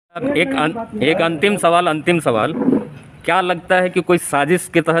अब एक अंतिम सवाल, क्या लगता है कि कोई साजिश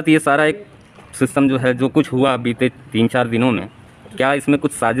के तहत ये सारा एक सिस्टम जो है, जो कुछ हुआ बीते 3-4 दिनों में, क्या इसमें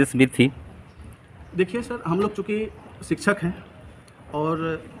कुछ साजिश भी थी? देखिए सर, हम लोग चूँकि शिक्षक हैं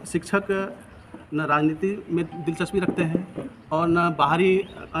और शिक्षक न राजनीति में दिलचस्पी रखते हैं और न बाहरी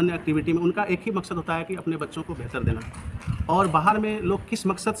अन्य एक्टिविटी में। उनका एक ही मकसद होता है कि अपने बच्चों को बेहतर देना। और बाहर में लोग किस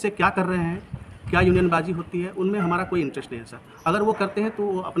मकसद से क्या कर रहे हैं, क्या यूनियनबाजी होती है, उनमें हमारा कोई इंटरेस्ट नहीं है सर। अगर वो करते हैं तो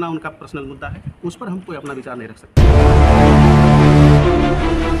वो अपना उनका पर्सनल मुद्दा है, उस पर हम कोई अपना विचार नहीं रख सकते।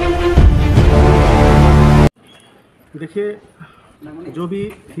 देखिए, जो भी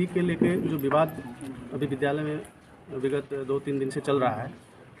फी के लेके जो विवाद अभी विद्यालय में विगत 2-3 दिन से चल रहा है,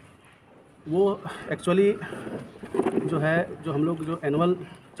 वो एक्चुअली जो है, जो हम लोग जो एनुअल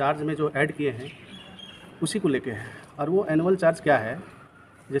चार्ज में जो ऐड किए हैं उसी को लेके है। और वो एनुअल चार्ज क्या है,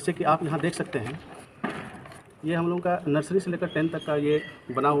 जैसे कि आप यहाँ देख सकते हैं, ये हम लोग का नर्सरी से लेकर 10 तक का ये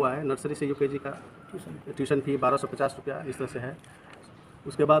बना हुआ है। नर्सरी से यूकेजी का ट्यूशन फी 1250 रुपया इस तरह से है।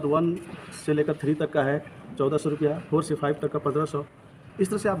 उसके बाद 1 से लेकर 3 तक का है 1400 रुपया, 4 से 5 तक का 1500। इस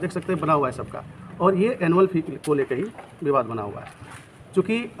तरह से आप देख सकते हैं बना हुआ है सबका। और ये एनुअल फी को लेकर ही विवाद बना हुआ है।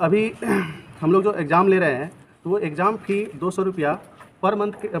 चूँकि अभी हम लोग जो एग्ज़ाम ले रहे हैं तो वो एग्ज़ाम फ़ी 200 रुपया पर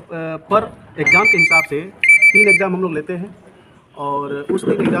मंथ के पर एग्ज़ाम के हिसाब से 3 एग्ज़ाम हम लोग लेते हैं। और उस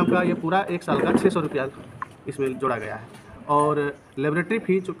 3 एग्ज़ाम का ये पूरा 1 साल का 600 रुपया इसमें जोड़ा गया है। और लेबोरेटरी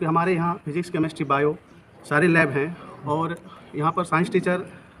फ़ी, चूँकि हमारे यहाँ फिजिक्स, केमिस्ट्री, बायो सारे लैब हैं और यहाँ पर साइंस टीचर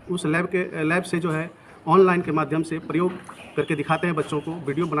उस लैब से जो है ऑनलाइन के माध्यम से प्रयोग करके दिखाते हैं, बच्चों को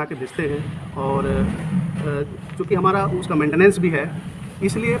वीडियो बना के भेजते हैं। और चूँकि हमारा उसका मेंटेनेंस भी है,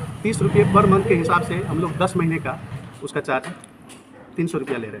 इसलिए 30 रुपये पर मंथ के हिसाब से हम लोग 10 महीने का उसका चार्ज 300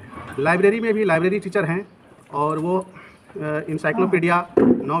 रुपया ले रहे हैं। लाइब्रेरी में भी लाइब्रेरी टीचर हैं और वो इंसाइक्लोपीडिया,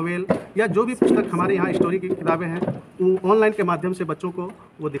 नॉवेल या जो भी पुस्तक हमारे यहाँ स्टोरी की किताबें हैं, वो ऑनलाइन के माध्यम से बच्चों को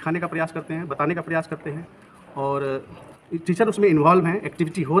वो दिखाने का प्रयास करते हैं, बताने का प्रयास करते हैं। और टीचर उसमें इन्वॉल्व हैं,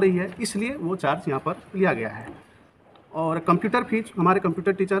 एक्टिविटी हो रही है, इसलिए वो चार्ज यहाँ पर लिया गया है। और कंप्यूटर फीस, हमारे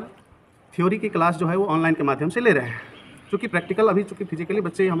कंप्यूटर टीचर थ्योरी की क्लास जो है वो ऑनलाइन के माध्यम से ले रहे हैं। चूँकि प्रैक्टिकल अभी चूँकि फिजिकली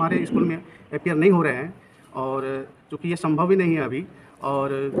बच्चे हमारे स्कूल में अपीयर नहीं हो रहे हैं और चूँकि ये संभव ही नहीं है अभी,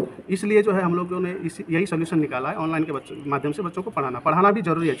 और इसलिए जो है हम लोगों ने यही सोल्यूशन निकाला है, ऑनलाइन के माध्यम से बच्चों को पढ़ाना भी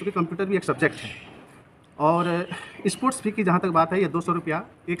ज़रूरी है, चूँकि कंप्यूटर भी एक सब्जेक्ट है। और स्पोर्ट्स फी की जहाँ तक बात है, ये 200 रुपया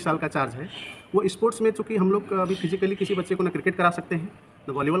 1 साल का चार्ज है। वो स्पोर्ट्स में चूँकि हम लोग अभी फिजिकली किसी बच्चे को ना क्रिकेट करा सकते हैं,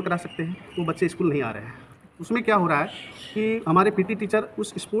 ना वॉलीबॉल करा सकते हैं, वो बच्चे स्कूल नहीं आ रहे हैं। उसमें क्या हो रहा है कि हमारे पीटी टीचर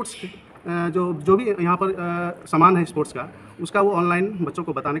उस स्पोर्ट्स जो भी यहाँ पर सामान है स्पोर्ट्स का, उसका वो ऑनलाइन बच्चों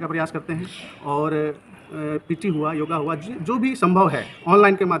को बताने का प्रयास करते हैं। और पीटी हुआ, योगा हुआ, जो भी संभव है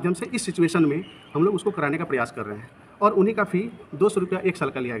ऑनलाइन के माध्यम से इस सिचुएशन में हम लोग उसको कराने का प्रयास कर रहे हैं। और उन्हीं का फ़ी 200 रुपया 1 साल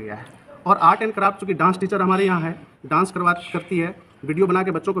का लिया गया है। और आर्ट एंड क्राफ्ट, चूँकि डांस टीचर हमारे यहाँ है, डांस करती है, वीडियो बना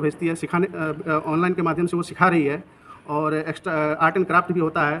के बच्चों को भेजती है, सिखाने ऑनलाइन के माध्यम से वो सिखा रही है। और एक्स्ट्रा आर्ट एंड क्राफ्ट भी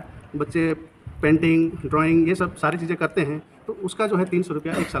होता है, बच्चे पेंटिंग, ड्राइंग, ये सब सारी चीज़ें करते हैं, तो उसका जो है 300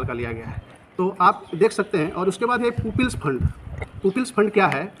 रुपया 1 साल का लिया गया है। तो आप देख सकते हैं। और उसके बाद है पुपिल्स फंड। पुपिल्स फंड क्या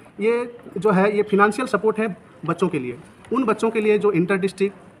है? ये जो है ये फिनंशियल सपोर्ट है बच्चों के लिए, उन बच्चों के लिए जो इंटर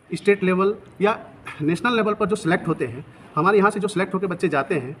डिस्ट्रिक्ट, स्टेट लेवल या नेशनल लेवल पर जो सिलेक्ट होते हैं। हमारे यहाँ से जो सिलेक्ट होकर बच्चे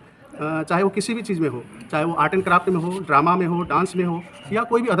जाते हैं, चाहे वो किसी भी चीज़ में हो, चाहे वो आर्ट एंड क्राफ्ट में हो, ड्रामा में हो, डांस में हो, या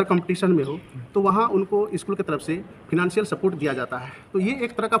कोई भी अदर कंपटीशन में हो, तो वहाँ उनको स्कूल की तरफ से फिनंशियल सपोर्ट दिया जाता है। तो ये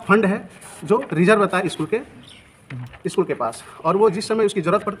एक तरह का फंड है जो रिजर्व रहता है स्कूल के पास, और वो जिस समय उसकी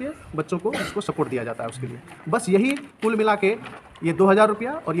ज़रूरत पड़ती है बच्चों को उसको सपोर्ट दिया जाता है उसके लिए। बस यही कुल मिला के ये 2000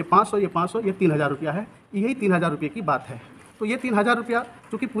 रुपया और ये 500, ये 500, ये 3000 रुपया है। यही 3000 रुपये की बात है। तो ये 3000 रुपया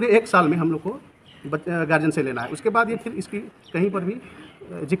चूँकि पूरे 1 साल में हम लोग को गार्जियन से लेना है, उसके बाद ये फिर इसकी कहीं पर भी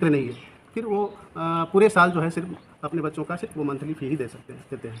जिक्र नहीं है। फिर वो पूरे साल जो है सिर्फ अपने बच्चों का सिर्फ वो मंथली फ़ी ही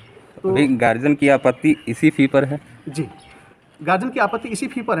देते हैं। तो गार्जियन की आपत्ति इसी फ़ी पर है? जी, गार्जियन की आपत्ति इसी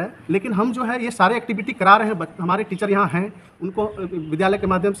फ़ी पर है। लेकिन हम जो है ये सारे एक्टिविटी करा रहे हैं, हमारे टीचर यहाँ हैं, उनको विद्यालय के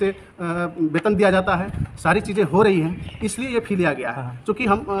माध्यम से वेतन दिया जाता है, सारी चीज़ें हो रही हैं, इसलिए ये फ़ी लिया गया है। क्योंकि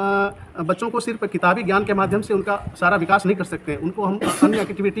हम बच्चों को सिर्फ किताबी ज्ञान के माध्यम से उनका सारा विकास नहीं कर सकते, उनको हम अन्य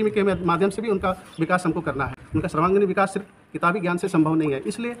एक्टिविटी के माध्यम से भी उनका विकास हमको करना है। उनका सर्वांगीण विकास सिर्फ किताबी ज्ञान से संभव नहीं है,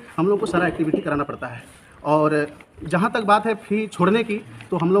 इसलिए हम लोग को सारा एक्टिविटी कराना पड़ता है। और जहाँ तक बात है फ़ी छोड़ने की,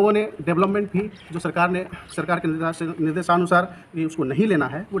 तो हम लोगों ने डेवलपमेंट फ़ी जो सरकार के निर्देशानुसार ये उसको नहीं लेना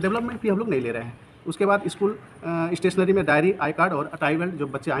है, वो डेवलपमेंट फ़ी हम लोग नहीं ले रहे हैं। उसके बाद स्कूल स्टेशनरी में डायरी, आई कार्ड और टाई बेल्ट जो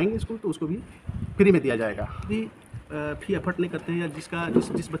बच्चे आएंगे स्कूल तो उसको भी फ्री में दिया जाएगा। भी फ़ी एफर्ट नहीं करते हैं, या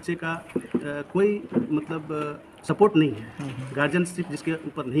जिस बच्चे का कोई मतलब सपोर्ट नहीं है, गार्जियनशिप जिसके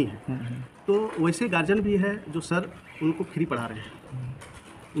ऊपर नहीं है, तो वैसे गार्जियन भी है जो सर उनको फ्री पढ़ा रहे हैं,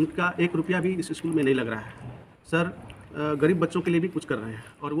 उनका 1 रुपया भी इस स्कूल में नहीं लग रहा है। सर गरीब बच्चों के लिए भी कुछ कर रहे हैं,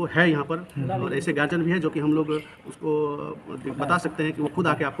 और वो है यहाँ पर। और ऐसे गार्जियन भी है जो कि हम लोग उसको बता सकते हैं कि वो खुद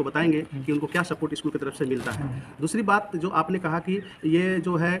आके आपको बताएंगे कि उनको क्या सपोर्ट स्कूल की तरफ से मिलता है। दूसरी बात जो आपने कहा कि ये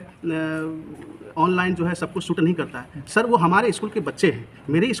जो है ऑनलाइन जो है सब कुछ सूट नहीं करता है, सर वो हमारे स्कूल के बच्चे हैं,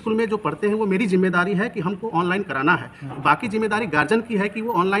 मेरे स्कूल में जो पढ़ते हैं वो मेरी जिम्मेदारी है कि हमको ऑनलाइन कराना है। बाकी जिम्मेदारी गार्जियन की है कि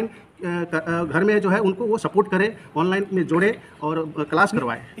वो ऑनलाइन घर में जो है उनको वो सपोर्ट करे, ऑनलाइन में जोड़े और क्लास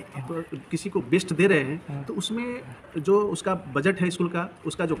करवाए। तो किसी को बेस्ट दे रहे हैं तो उसमें जो उसका बजट है स्कूल का,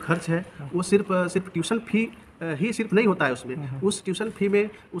 उसका जो खर्च है वो सिर्फ ट्यूशन फी ही सिर्फ नहीं होता है उसमें। उस ट्यूशन फी में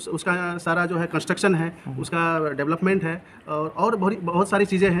उसका सारा जो है कंस्ट्रक्शन है, उसका डेवलपमेंट है, और बहुत सारी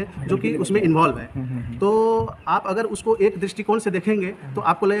चीज़ें हैं जो कि उसमें इन्वॉल्व है। तो आप अगर उसको एक दृष्टिकोण से देखेंगे तो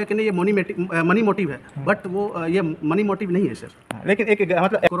आपको लगेगा कि नहीं ये मनी मोटिव है, बट वो ये मनी मोटिव नहीं है सर। लेकिन एक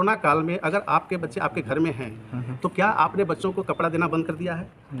मतलब कोरोना काल में अगर आपके बच्चे आपके घर में हैं तो क्या आपने बच्चों को कपड़ा देना बंद कर दिया है,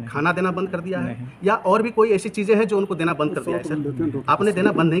 खाना देना बंद कर दिया है, या और भी कोई ऐसी चीज़ें हैं जो उनको देना बंद कर दिया है? सर आपने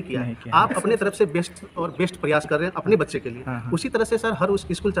देना बंद नहीं किया है, आप अपने तरफ से बेस्ट और बेस्ट प्रयास कर रहे हैं अपने बच्चे के लिए। उसी तरह से सर हर उस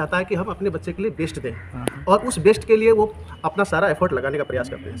स्कूल चाहता है कि हम अपने बच्चे के लिए बेस्ट दें, और उस बेस्ट के लिए वो अपना सारा एफर्ट लगाने का प्रयास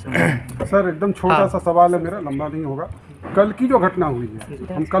करते हैं। सर एकदम छोटा सा सवाल है मेरा, लंबा नहीं होगा। कल की जो घटना हुई है,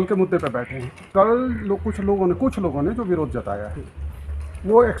 हम कल के मुद्दे पे बैठे हैं। कल कुछ लोगों ने जो विरोध जताया है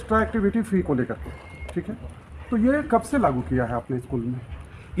वो एक्स्ट्रा एक्टिविटी फी को लेकर के, ठीक है, तो ये कब से लागू किया है आपने स्कूल में?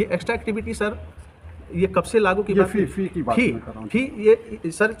 ये एक्स्ट्रा एक्टिविटी सर ये कब से लागू की ये फी की बात मैं कर रहा हूँ। फी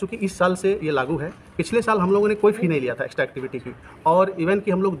ये सर चूँकि इस साल से ये लागू है, पिछले साल हम लोगों ने कोई फ़ी नहीं लिया था एक्स्ट्रा एक्टिविटी की, और इवन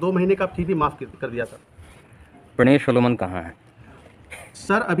कि हम लोग 2 महीने का फ़ी भी माफ़ कर दिया था। प्रणेश सोलोमन कहाँ है?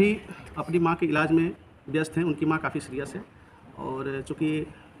 सर अभी अपनी माँ के इलाज में व्यस्त हैं, उनकी माँ काफ़ी सीरियस है, और चूँकि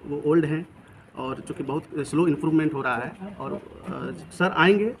वो ओल्ड हैं और चूँकि बहुत स्लो इम्प्रूवमेंट हो रहा है, और सर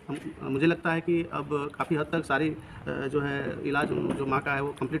आएंगे। मुझे लगता है कि अब काफ़ी हद तक सारी जो है इलाज जो माँ का है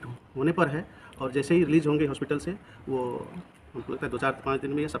वो कंप्लीट होने पर है, और जैसे ही रिलीज़ होंगे हॉस्पिटल से वो हमको लगता है 2-4-5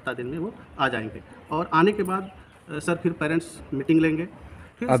 दिन में या सप्ताह दिन में वो आ जाएंगे। और आने के बाद सर फिर पेरेंट्स मीटिंग लेंगे,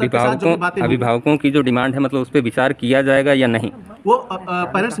 फिर सर के साथ जो भी बातें होंगी, अभिभावकों की जो डिमांड है मतलब उस पर विचार किया जाएगा या नहीं? वो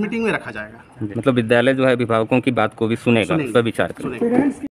पेरेंट्स मीटिंग में रखा जाएगा। मतलब विद्यालय जो है अभिभावकों की बात को भी सुनेगा, उस पर विचार करेगा।